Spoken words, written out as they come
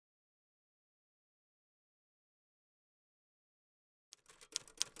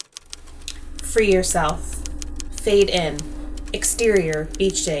Free yourself. Fade in. Exterior,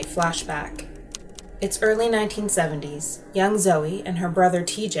 beach day, flashback. It's early 1970s. Young Zoe and her brother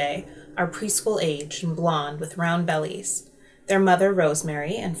TJ are preschool age and blonde with round bellies. Their mother,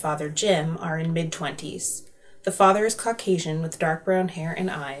 Rosemary, and father, Jim, are in mid-20s. The father is Caucasian with dark brown hair and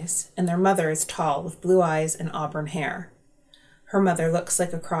eyes, and their mother is tall with blue eyes and auburn hair. Her mother looks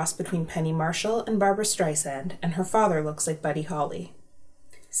like a cross between Penny Marshall and Barbra Streisand, and her father looks like Buddy Holly.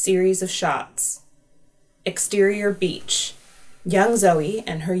 Series of shots. Exterior beach. Young Zoe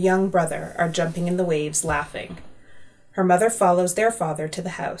and her young brother are jumping in the waves, laughing. Her mother follows their father to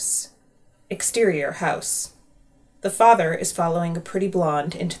the house. Exterior house. The father is following a pretty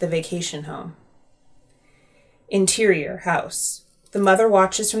blonde into the vacation home. Interior house. The mother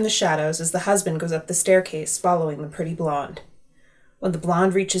watches from the shadows as the husband goes up the staircase following the pretty blonde. When the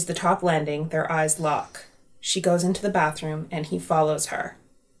blonde reaches the top landing, their eyes lock. She goes into the bathroom and he follows her.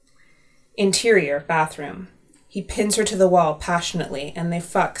 Interior bathroom. He pins her to the wall passionately and they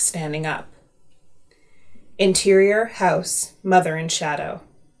fuck standing up. Interior house, mother in shadow.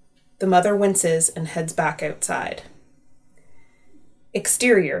 The mother winces and heads back outside.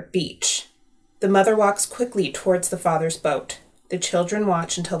 Exterior beach. The mother walks quickly towards the father's boat. The children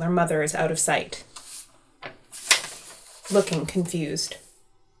watch until their mother is out of sight, looking confused.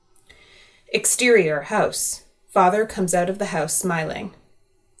 Exterior house. Father comes out of the house smiling.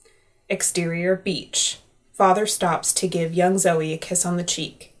 Exterior beach. Father stops to give young Zoe a kiss on the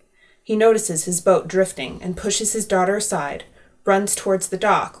cheek. He notices his boat drifting and pushes his daughter aside, runs towards the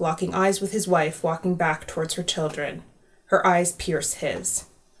dock, locking eyes with his wife walking back towards her children. Her eyes pierce his.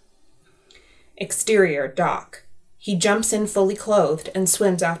 Exterior dock. He jumps in fully clothed and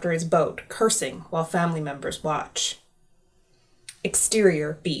swims after his boat, cursing while family members watch.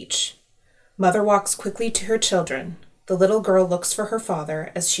 Exterior beach. Mother walks quickly to her children. The little girl looks for her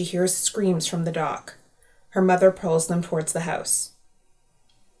father as she hears screams from the dock. Her mother pulls them towards the house.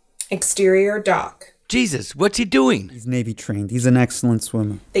 Exterior dock. Jesus, what's he doing? He's Navy trained. He's an excellent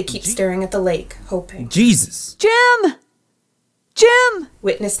swimmer. They keep staring at the lake, hoping. Jesus! Jim! Jim!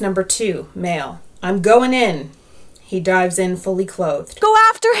 Witness number 2, male. I'm going in. He dives in fully clothed. Go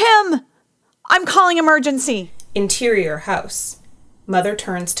after him! I'm calling emergency. Interior house. Mother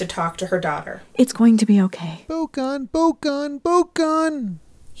turns to talk to her daughter. It's going to be okay. Boat gun, boat gun, boat gun!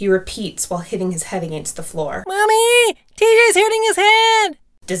 He repeats while hitting his head against the floor. Mommy! TJ's hurting his head!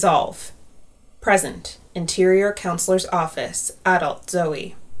 Dissolve. Present. Interior counselor's office. Adult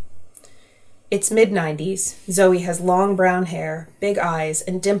Zoe. It's mid-90s. Zoe has long brown hair, big eyes,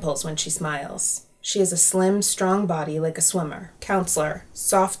 and dimples when she smiles. She has a slim, strong body like a swimmer. Counselor.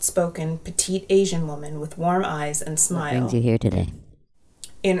 Soft-spoken, petite Asian woman with warm eyes and smile. What brings you here today?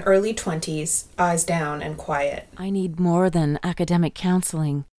 In early 20s, eyes down and quiet. I need more than academic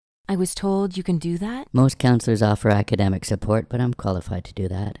counseling. I was told you can do that? Most counselors offer academic support, but I'm qualified to do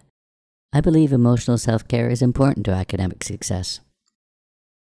that. I believe emotional self-care is important to academic success.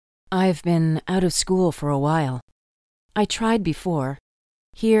 I've been out of school for a while. I tried before,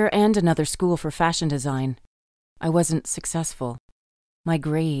 here and another school for fashion design. I wasn't successful. My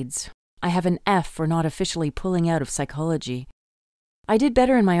grades. I have an F for not officially pulling out of psychology. I did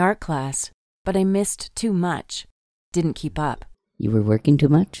better in my art class, but I missed too much. Didn't keep up. You were working too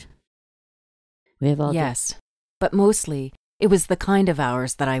much? We have all... Yes, but mostly it was the kind of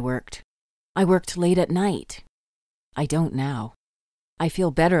hours that I worked. I worked late at night. I don't now. I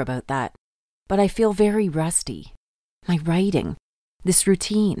feel better about that, but I feel very rusty. My writing, this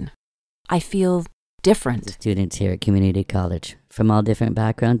routine, I feel different. The students here at community college, from all different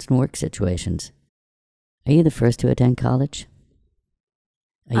backgrounds and work situations. Are you the first to attend college?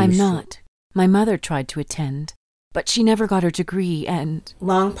 I'm not. My mother tried to attend, but she never got her degree and...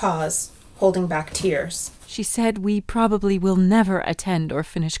 Long pause, holding back tears. She said we probably will never attend or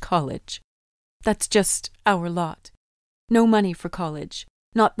finish college. That's just our lot. No money for college.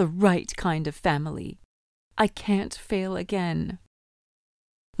 Not the right kind of family. I can't fail again.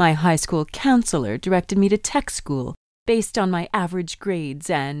 My high school counselor directed me to tech school based on my average grades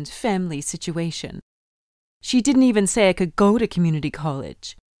and family situation. She didn't even say I could go to community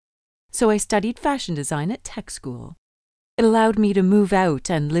college. So I studied fashion design at tech school. It allowed me to move out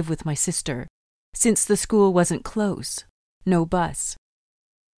and live with my sister, since the school wasn't close. No bus.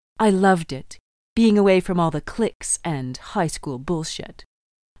 I loved it, being away from all the cliques and high school bullshit.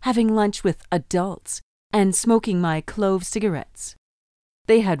 Having lunch with adults and smoking my clove cigarettes.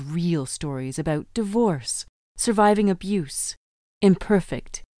 They had real stories about divorce, surviving abuse,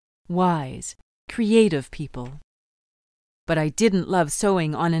 imperfect, wise, creative people. But I didn't love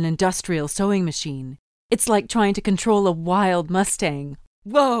sewing on an industrial sewing machine. It's like trying to control a wild Mustang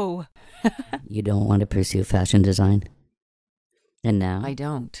Whoa! You don't want to pursue fashion design? And now? I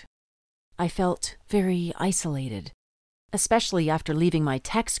don't. I felt very isolated, especially after leaving my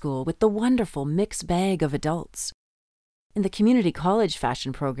tech school with the wonderful mixed bag of adults. In the community college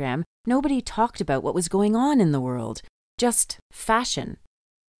fashion program, nobody talked about what was going on in the world, just fashion.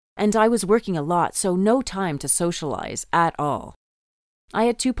 And I was working a lot, so no time to socialize at all. I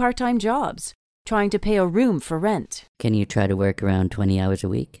had 2 part-time jobs, trying to pay a room for rent. Can you try to work around 20 hours a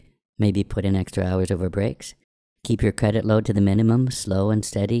week? Maybe put in extra hours over breaks? Keep your credit load to the minimum, slow and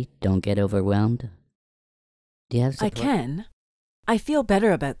steady, don't get overwhelmed? Do you have support? I can. I feel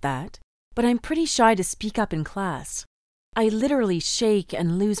better about that, but I'm pretty shy to speak up in class. I literally shake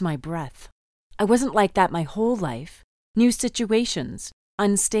and lose my breath. I wasn't like that my whole life. New situations,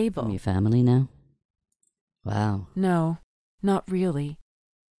 unstable. From your family now? Wow. No, not really.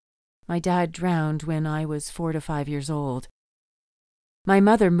 My dad drowned when I was 4 to 5 years old. My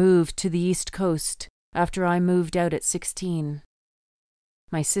mother moved to the East Coast after I moved out at 16.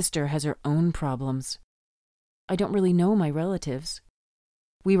 My sister has her own problems. I don't really know my relatives.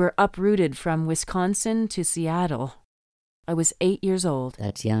 We were uprooted from Wisconsin to Seattle. I was 8 years old.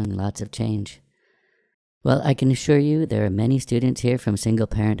 That's young, lots of change. Well, I can assure you there are many students here from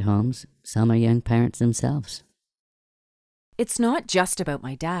single-parent homes. Some are young parents themselves. It's not just about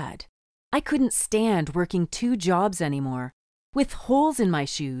my dad. I couldn't stand working 2 jobs anymore, with holes in my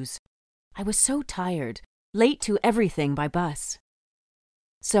shoes. I was so tired, late to everything by bus.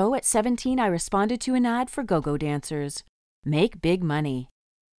 So at 17, I responded to an ad for go-go dancers. Make big money.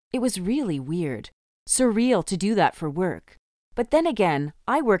 It was really weird, surreal to do that for work. But then again,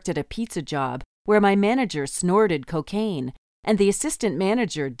 I worked at a pizza job where my manager snorted cocaine and the assistant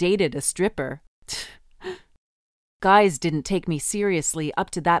manager dated a stripper. Guys didn't take me seriously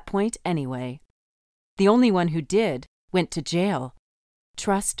up to that point anyway. The only one who did went to jail.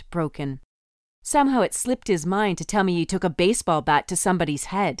 Trust broken. Somehow it slipped his mind to tell me he took a baseball bat to somebody's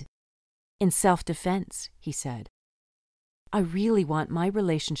head. In self-defense, he said. I really want my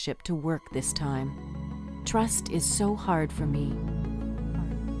relationship to work this time. Trust is so hard for me.